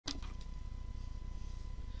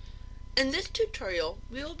In this tutorial,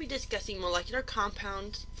 we will be discussing molecular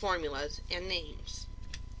compounds, formulas, and names.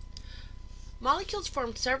 Molecules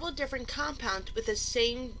form several different compounds with the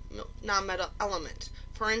same nonmetal element.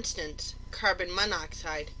 For instance, carbon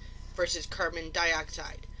monoxide versus carbon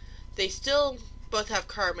dioxide. They still both have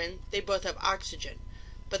carbon, they both have oxygen,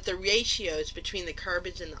 but the ratios between the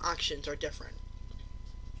carbons and the oxygens are different.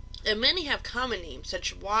 And many have common names,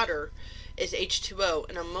 such as water is H2O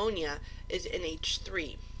and ammonia is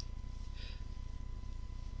NH3.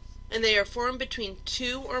 And they are formed between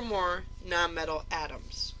two or more nonmetal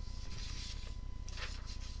atoms.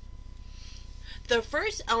 The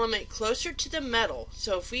first element closer to the metal,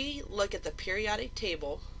 so if we look at the periodic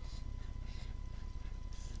table,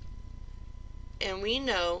 and we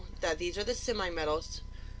know that these are the semimetals,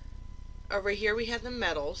 over here we have the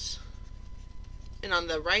metals, and on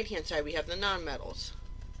the right hand side we have the nonmetals.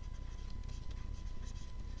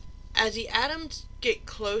 As the atoms get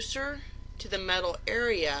closer to the metal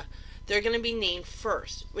area, they're going to be named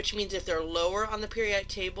first, which means if they're lower on the periodic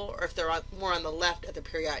table or if they're more on the left of the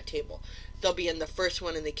periodic table, they'll be in the first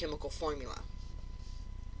one in the chemical formula.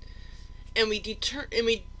 And we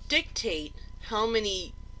dictate how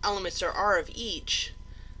many elements there are of each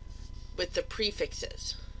with the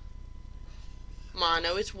prefixes.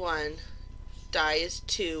 Mono is 1, di is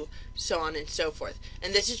 2, so on and so forth.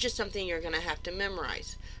 And this is just something you're going to have to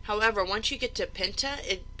memorize. However, once you get to penta,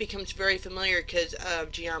 it becomes very familiar because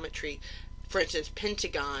of geometry. For instance,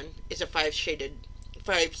 pentagon is a five-sided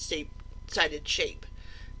shape.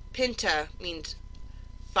 Penta means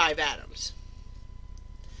 5 atoms.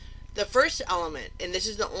 The first element, and this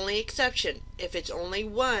is the only exception, if it's only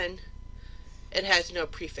 1, it has no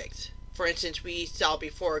prefix. For instance, we saw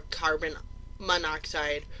before carbon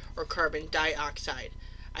monoxide or carbon dioxide.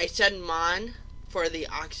 I said mon for the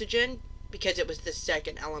oxygen because it was the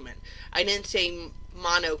second element. I didn't say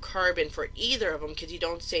monocarbon for either of them because you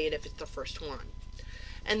don't say it if it's the first one.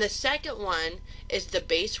 And the second one is the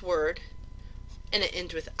base word, and it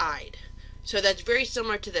ends with "ide." So that's very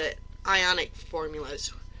similar to the ionic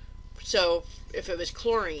formulas. So if it was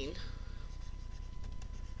chlorine,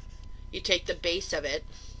 you take the base of it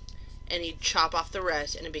and you chop off the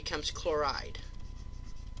rest and it becomes chloride.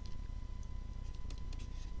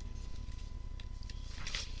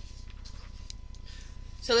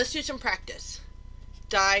 So let's do some practice.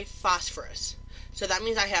 Diphosphorus. So that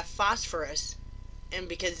means I have phosphorus, and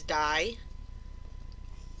because di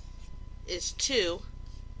is 2,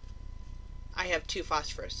 I have 2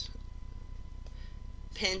 phosphorus.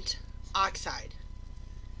 Pentoxide.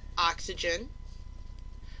 Oxygen.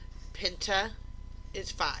 Penta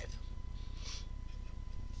is 5.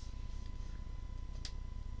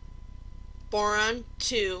 Boron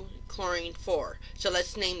 2, chlorine 4. So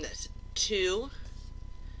let's name this. 2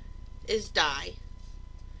 is di,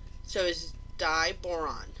 so is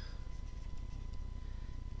diboron.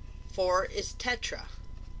 4 is tetra,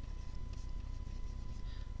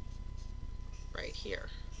 right here.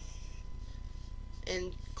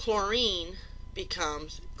 And chlorine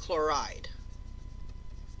becomes chloride.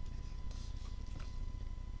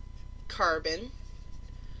 Carbon.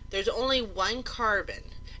 There's only one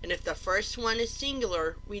carbon, and if the first one is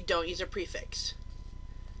singular, we don't use a prefix.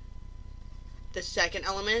 The second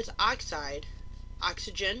element is oxide.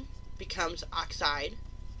 Oxygen becomes oxide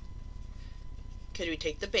because we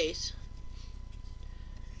take the base.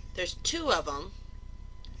 There's 2 of them,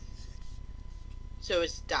 so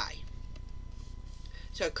it's di.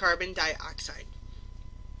 So carbon dioxide.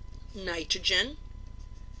 Nitrogen.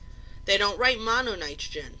 They don't write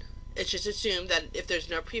mononitrogen. It's just assumed that if there's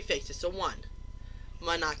no prefix, it's a 1.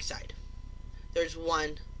 Monoxide. There's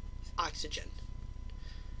 1 oxygen.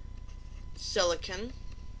 Silicon.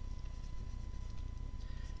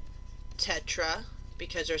 Tetra,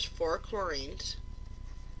 because there's 4 chlorines.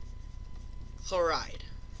 Chloride.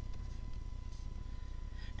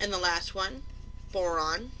 And the last one,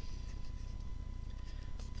 boron.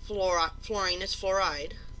 Fluorine is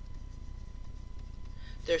fluoride.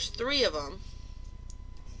 There's 3 of them,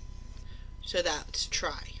 so that's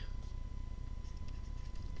tri.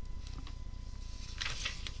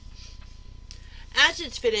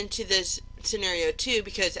 Acids fit into this scenario too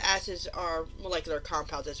because acids are molecular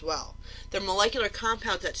compounds as well. They're molecular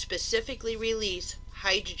compounds that specifically release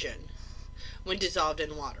hydrogen when dissolved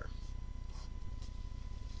in water.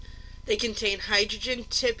 They contain hydrogen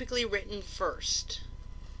typically written first,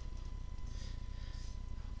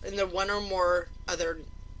 and they're 1 or more other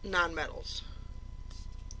nonmetals.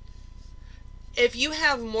 If you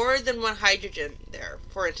have more than 1 hydrogen there,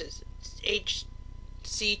 for instance,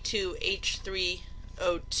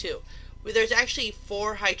 HC2H3O2, there's actually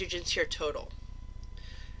 4 hydrogens here total.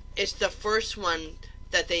 It's the first one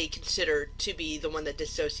that they consider to be the one that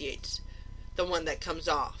dissociates, the one that comes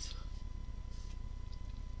off.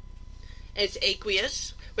 It's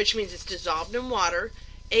aqueous, which means it's dissolved in water.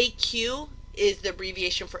 AQ is the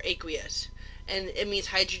abbreviation for aqueous, and it means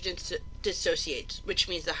hydrogen dissociates, which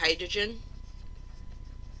means the hydrogen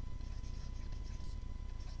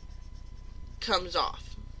comes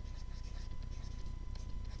off.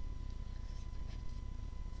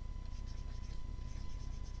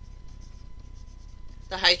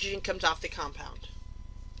 The hydrogen comes off the compound.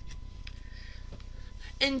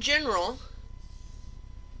 In general,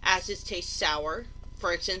 acids taste sour.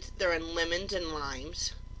 For instance, they're in lemons and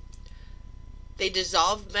limes. They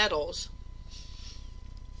dissolve metals.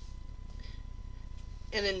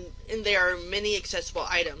 And there are many accessible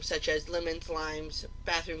items such as lemons, limes,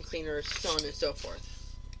 bathroom cleaners, so on and so forth.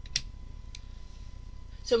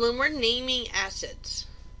 So when we're naming acids,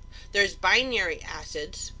 there's binary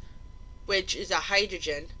acids, which is a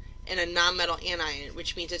hydrogen, and a nonmetal anion,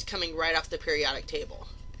 which means it's coming right off the periodic table.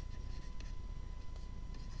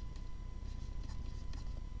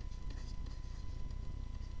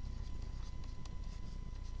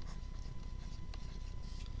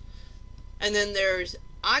 And then there's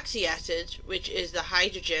oxyacids, which is the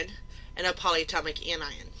hydrogen and a polyatomic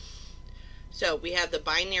anion. So we have the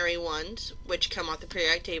binary ones, which come off the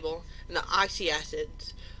periodic table, and the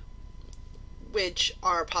oxyacids, which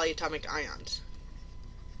are polyatomic ions.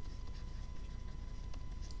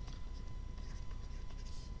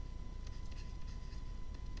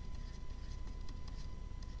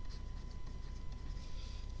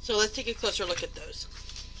 So let's take a closer look at those.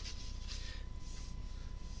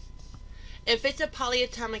 If it's a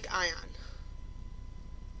polyatomic ion,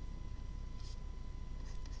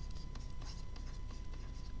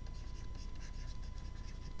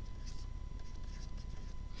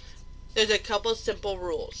 there's a couple simple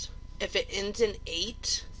rules. If it ends in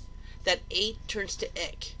 8, that 8 turns to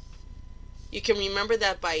ic. You can remember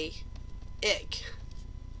that by ic.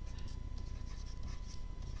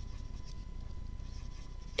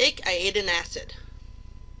 Ic, I ate an acid.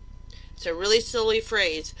 It's a really silly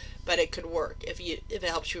phrase, but it could work if it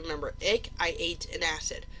helps you remember. Ic, I ate an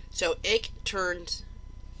acid. So ic turns,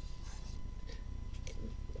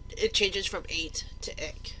 it changes from 8 to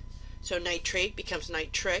ic. So nitrate becomes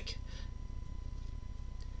nitric.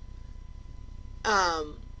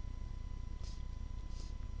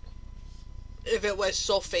 If it was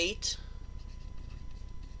sulfate,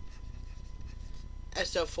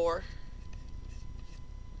 SO4,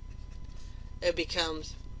 it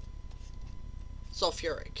becomes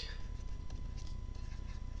sulfuric.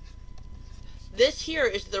 This here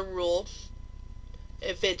is the rule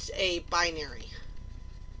if it's a binary.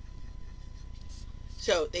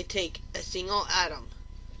 So they take a single atom,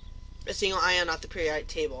 a single ion off the periodic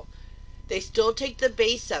table. They still take the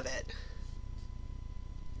base of it.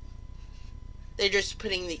 They're just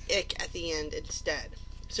putting the ic at the end instead.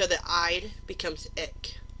 So the ide becomes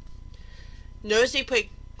ic. Notice they put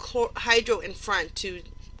hydro in front to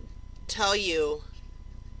tell you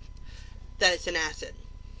that it's an acid.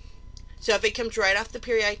 So if it comes right off the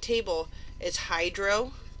periodic table, it's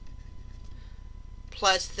hydro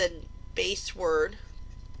plus the base word,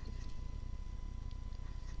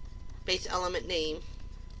 base element name,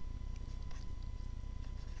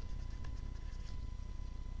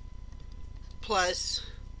 plus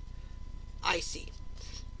IC.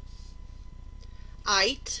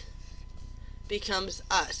 Ite becomes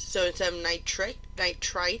us. So instead of nitrite,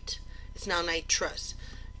 it's now nitrous.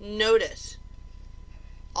 Notice,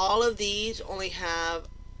 all of these only have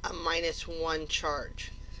a -1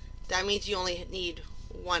 charge. That means you only need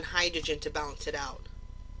 1 hydrogen to balance it out.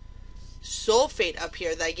 Sulfate up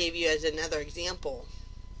here that I gave you as another example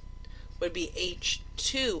would be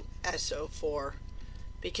H2SO4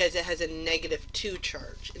 because it has a -2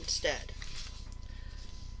 charge instead.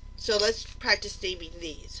 So let's practice naming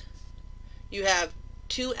these. You have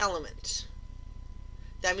 2 elements.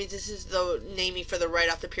 That means this is the naming for the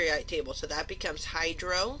right off the periodic table. So that becomes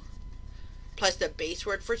hydro plus the base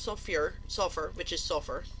word for sulfur, which is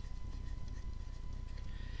sulfur,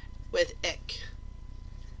 with ic.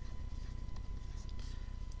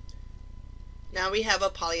 Now we have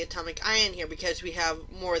a polyatomic ion here because we have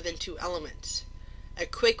more than 2 elements. A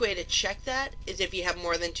quick way to check that is if you have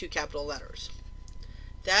more than 2 capital letters.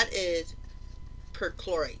 That is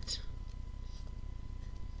perchlorate.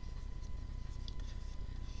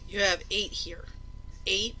 You have 8 here.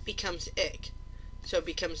 8 becomes ic. So it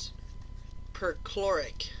becomes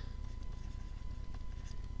perchloric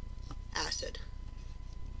acid.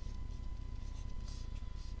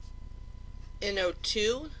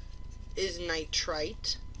 NO2 is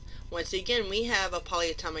nitrite. Once again, we have a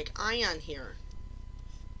polyatomic ion here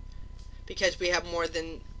because we have more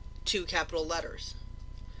than 2 capital letters.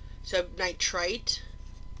 So nitrite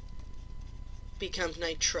becomes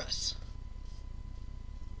nitrous.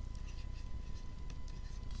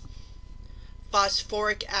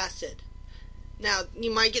 Phosphoric acid. Now, you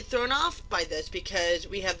might get thrown off by this because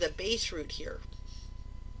we have the base root here.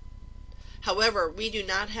 However, we do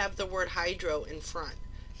not have the word hydro in front.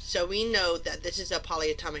 So we know that this is a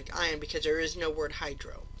polyatomic ion because there is no word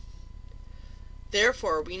hydro.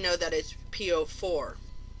 Therefore, we know that it's PO4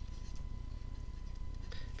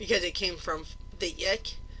 because it came from the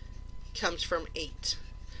ick comes from 8.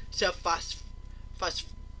 So phosphate.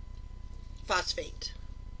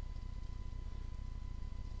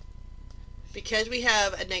 Because we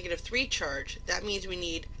have a -3 charge, that means we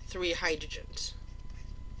need 3 hydrogens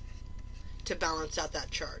to balance out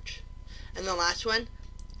that charge. And the last one,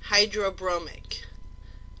 hydrobromic.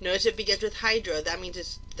 Notice it begins with hydro, that means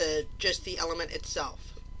it's just the element itself,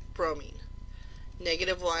 bromine.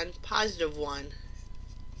 -1, +1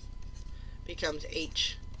 becomes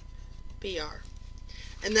HBr.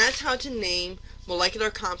 And that's how to name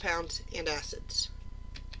molecular compounds and acids.